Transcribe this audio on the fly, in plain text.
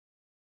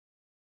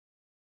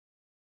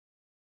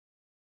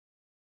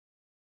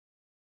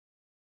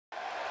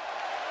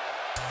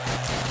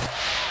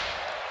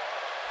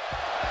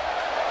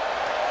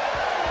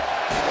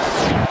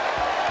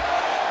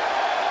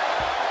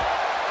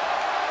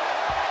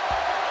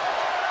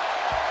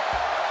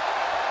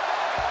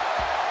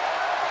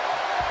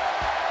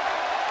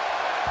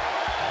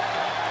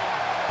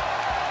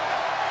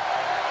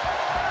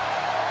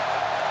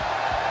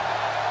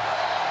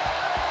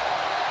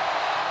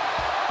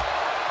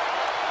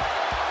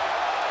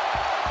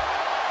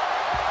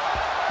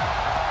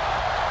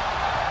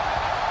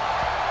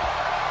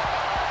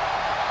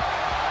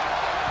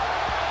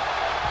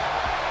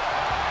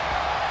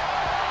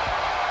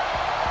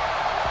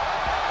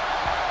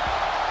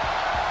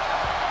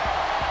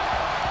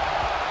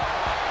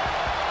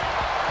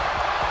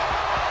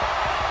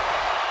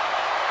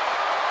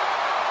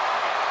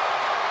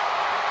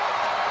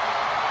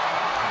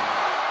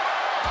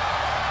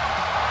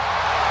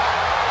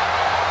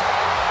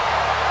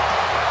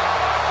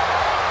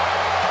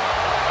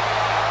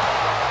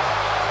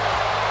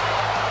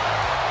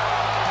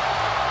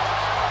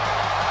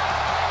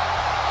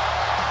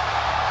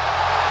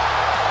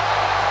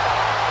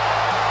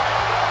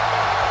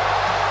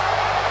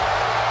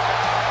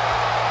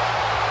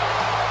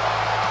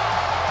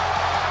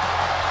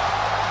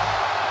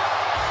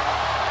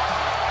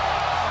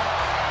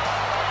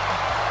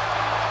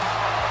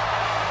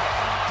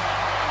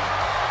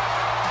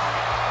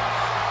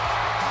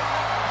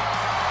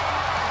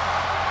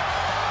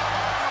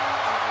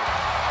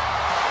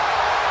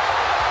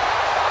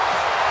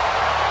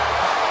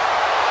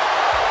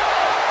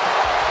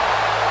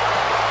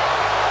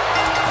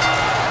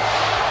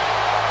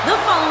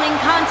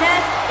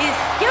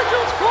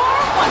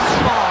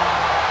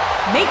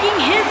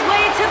Making his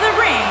way to the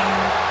ring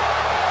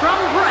from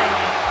Bray,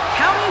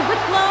 County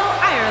Wicklow,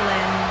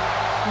 Ireland,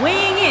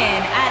 weighing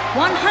in at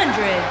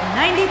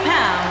 190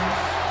 pounds,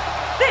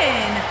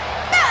 Finn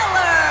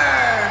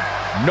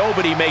Balor!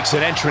 Nobody makes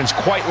an entrance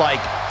quite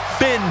like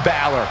Finn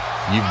Balor.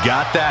 You've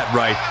got that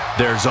right.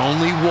 There's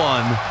only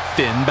one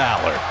Finn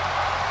Balor.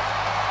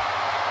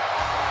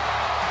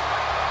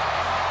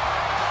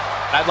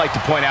 I'd like to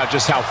point out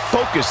just how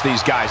focused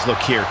these guys look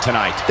here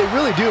tonight. They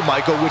really do,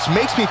 Michael, which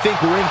makes me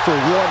think we're in for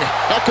one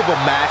heck of a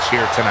match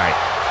here tonight.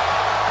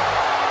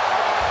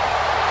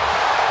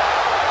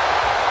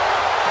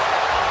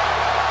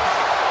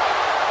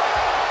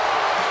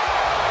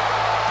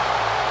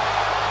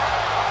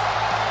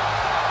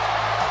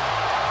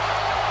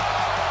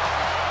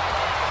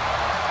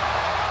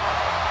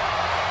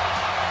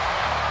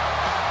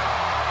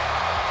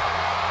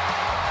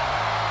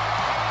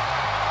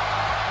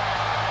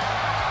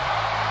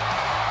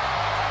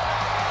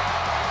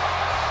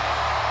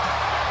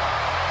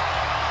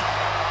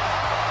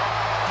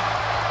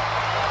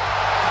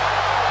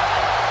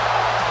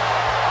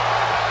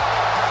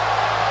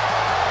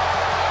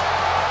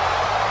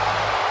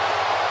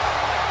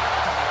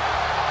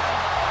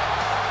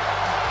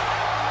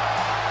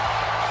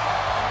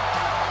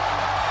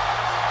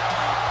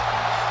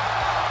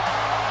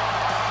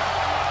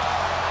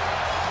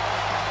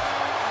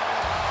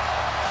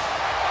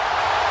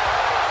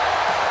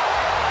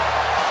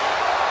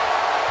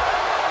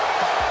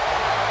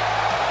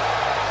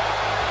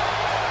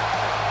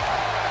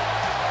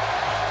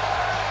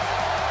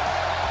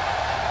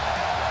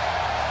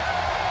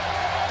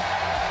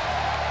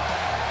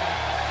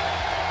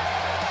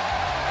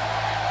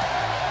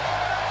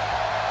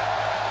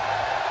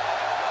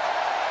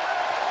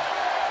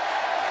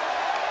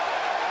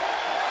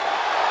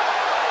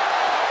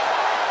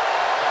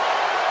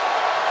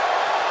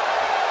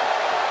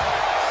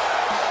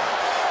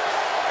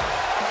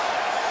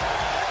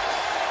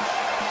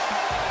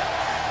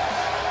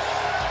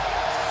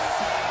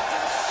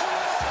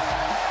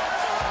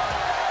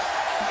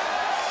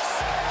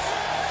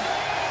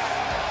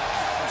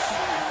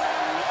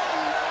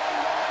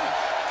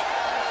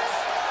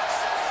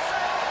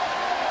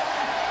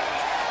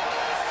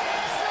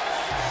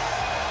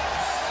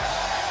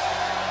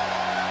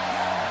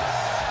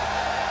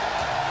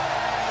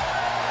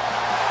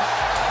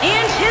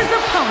 And his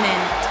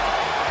opponent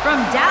from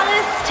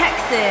Dallas,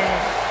 Texas,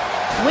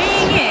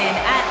 weighing in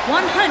at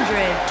 120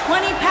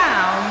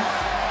 pounds,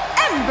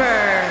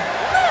 Ember.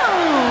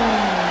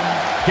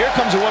 Here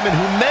comes a woman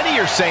who many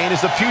are saying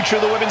is the future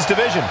of the women's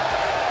division,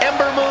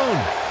 Ember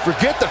Moon.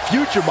 Forget the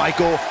future,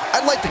 Michael.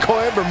 I'd like to call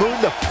Ember Moon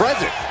the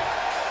present.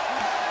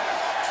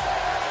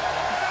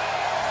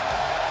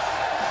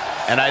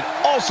 And I'd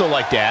also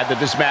like to add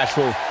that this match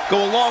will go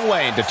a long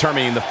way in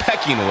determining the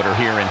pecking order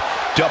here in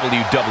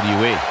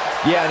WWE.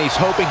 Yeah, and he's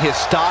hoping his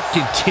stock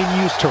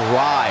continues to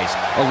rise.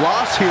 A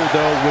loss here,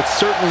 though, would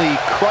certainly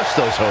crush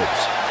those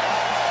hopes.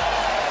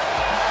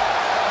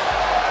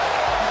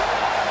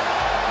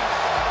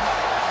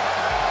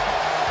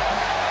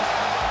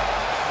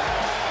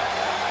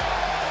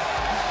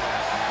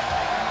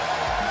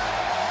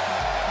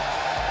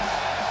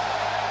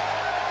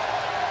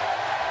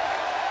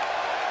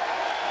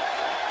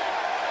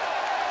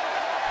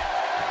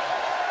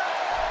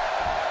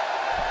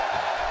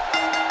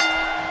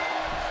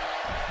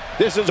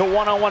 This is a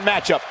one-on-one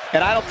matchup,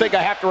 and I don't think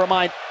I have to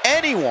remind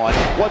anyone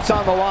what's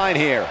on the line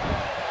here.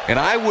 And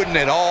I wouldn't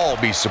at all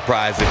be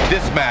surprised if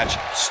this match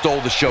stole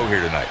the show here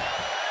tonight.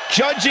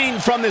 Judging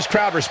from this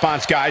crowd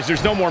response, guys,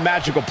 there's no more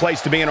magical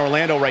place to be in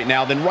Orlando right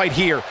now than right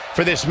here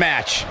for this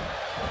match.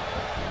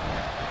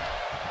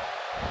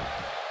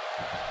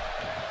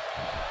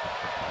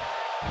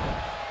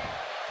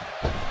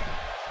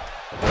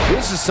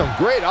 This is some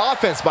great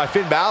offense by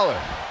Finn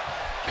Balor.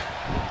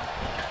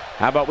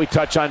 How about we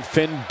touch on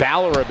Finn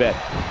Balor a bit?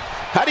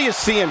 How do you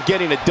see him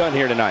getting it done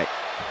here tonight?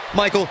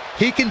 Michael,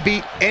 he can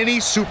beat any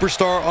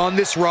superstar on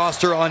this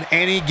roster on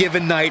any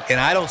given night, and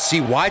I don't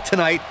see why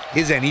tonight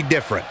is any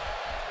different.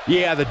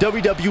 Yeah, the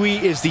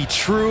WWE is the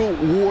true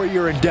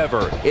warrior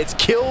endeavor. It's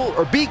kill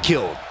or be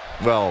killed.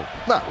 Well,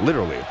 not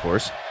literally, of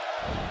course.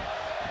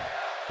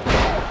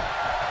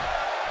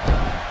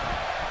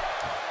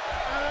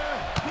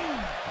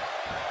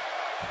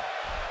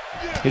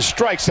 His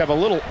strikes have a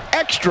little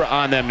extra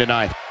on them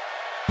tonight.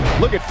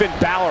 Look at Finn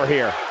Balor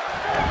here.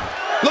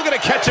 Look at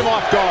it catch him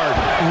off guard.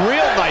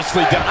 Real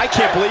nicely done. I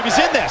can't believe he's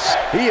in this.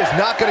 He is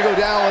not going to go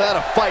down without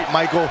a fight,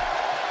 Michael.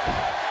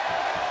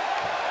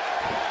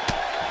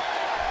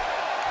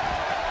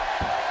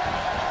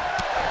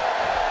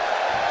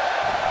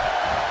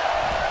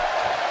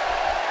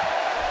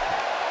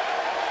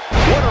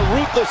 What a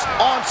ruthless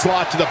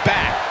onslaught to the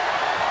back.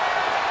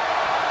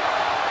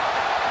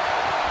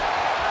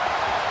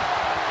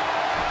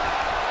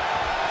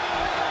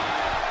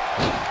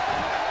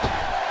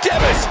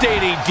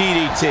 Devastating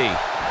DDT.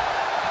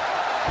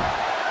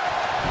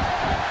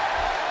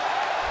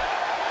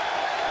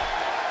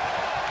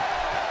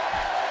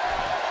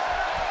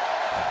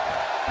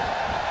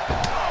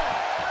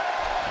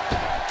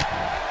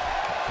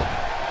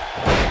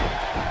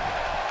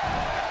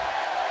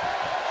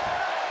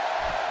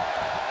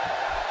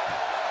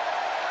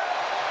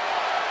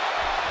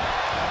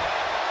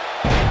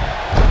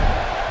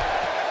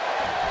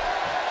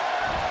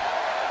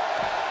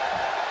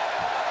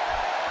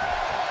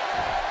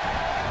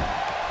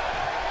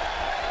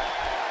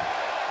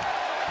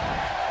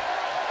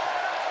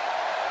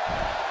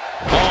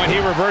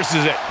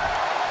 reverses it.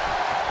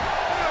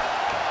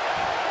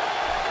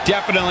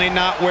 Definitely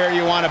not where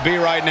you want to be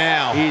right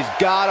now. He's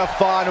got to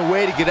find a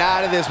way to get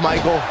out of this,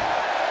 Michael.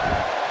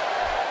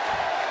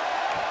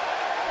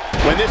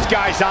 When this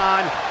guy's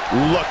on,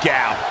 look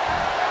out.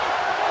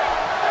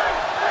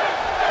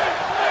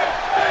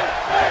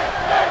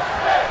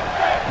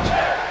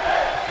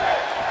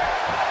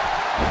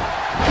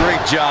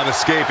 Great job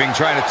escaping,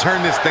 trying to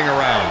turn this thing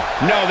around.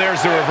 No,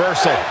 there's the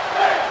reversal.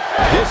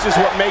 This is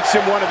what makes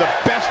him one of the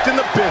best in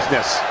the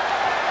business.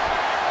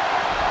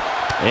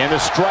 And the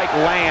strike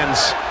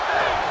lands.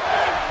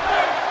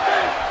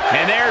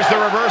 And there's the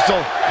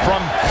reversal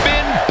from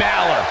Finn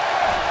Balor.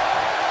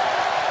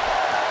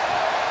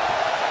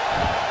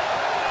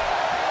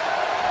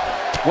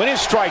 When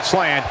his strikes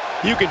land,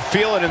 you can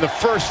feel it in the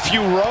first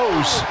few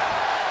rows.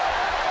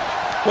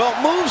 Well,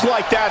 moves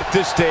like that at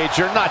this stage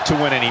are not to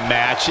win any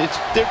match.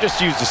 They're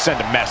just used to send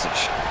a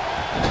message.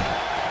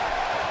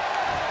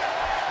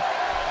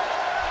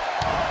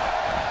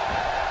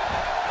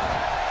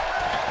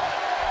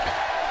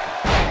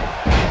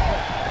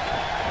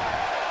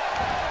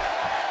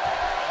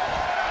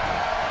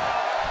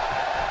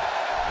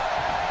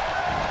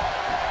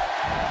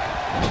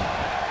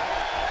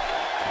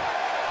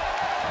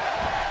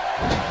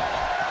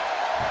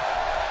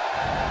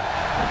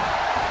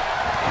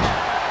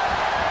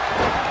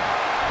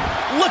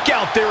 Look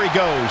out, there he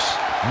goes.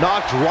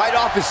 Knocked right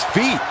off his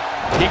feet.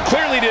 He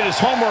clearly did his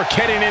homework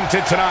heading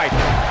into tonight.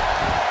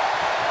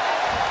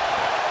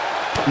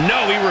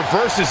 No, he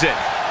reverses it.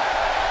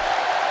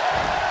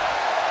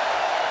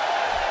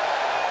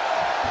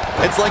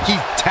 It's like he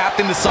tapped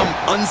into some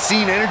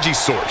unseen energy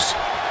source.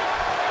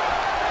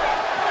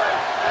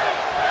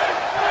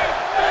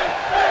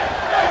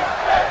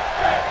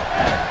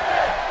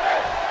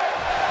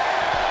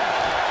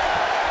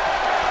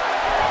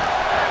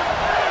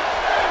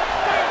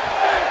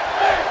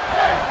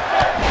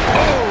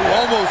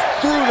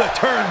 Through the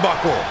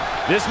turnbuckle.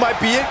 This might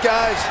be it,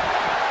 guys.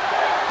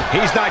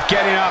 He's not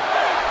getting up.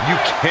 You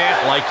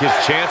can't like his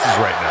chances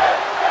right now.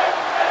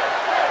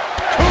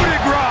 Coup de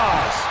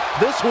grace.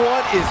 This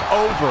one is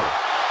over.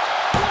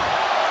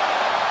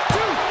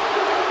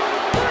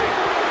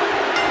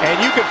 And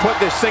you can put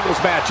this singles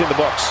match in the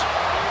books.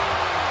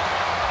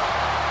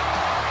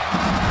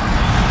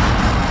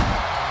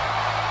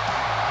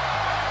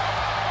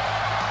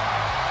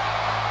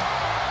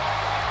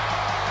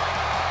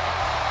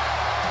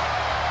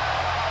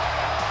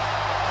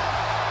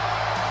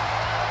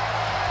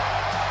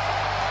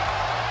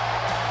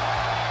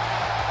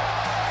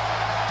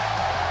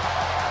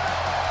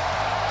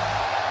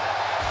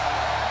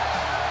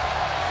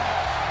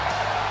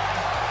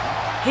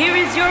 Here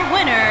is your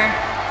winner,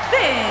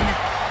 Finn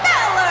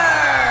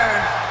Balor!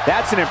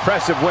 That's an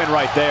impressive win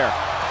right there.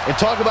 And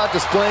talk about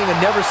displaying a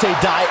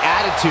never-say-die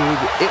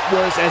attitude. It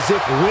was as if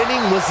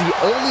winning was the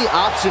only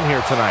option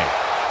here tonight.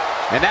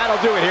 And that'll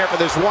do it here for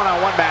this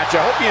one-on-one match.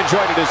 I hope you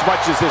enjoyed it as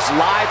much as this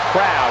live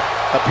crowd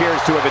appears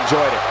to have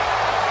enjoyed it.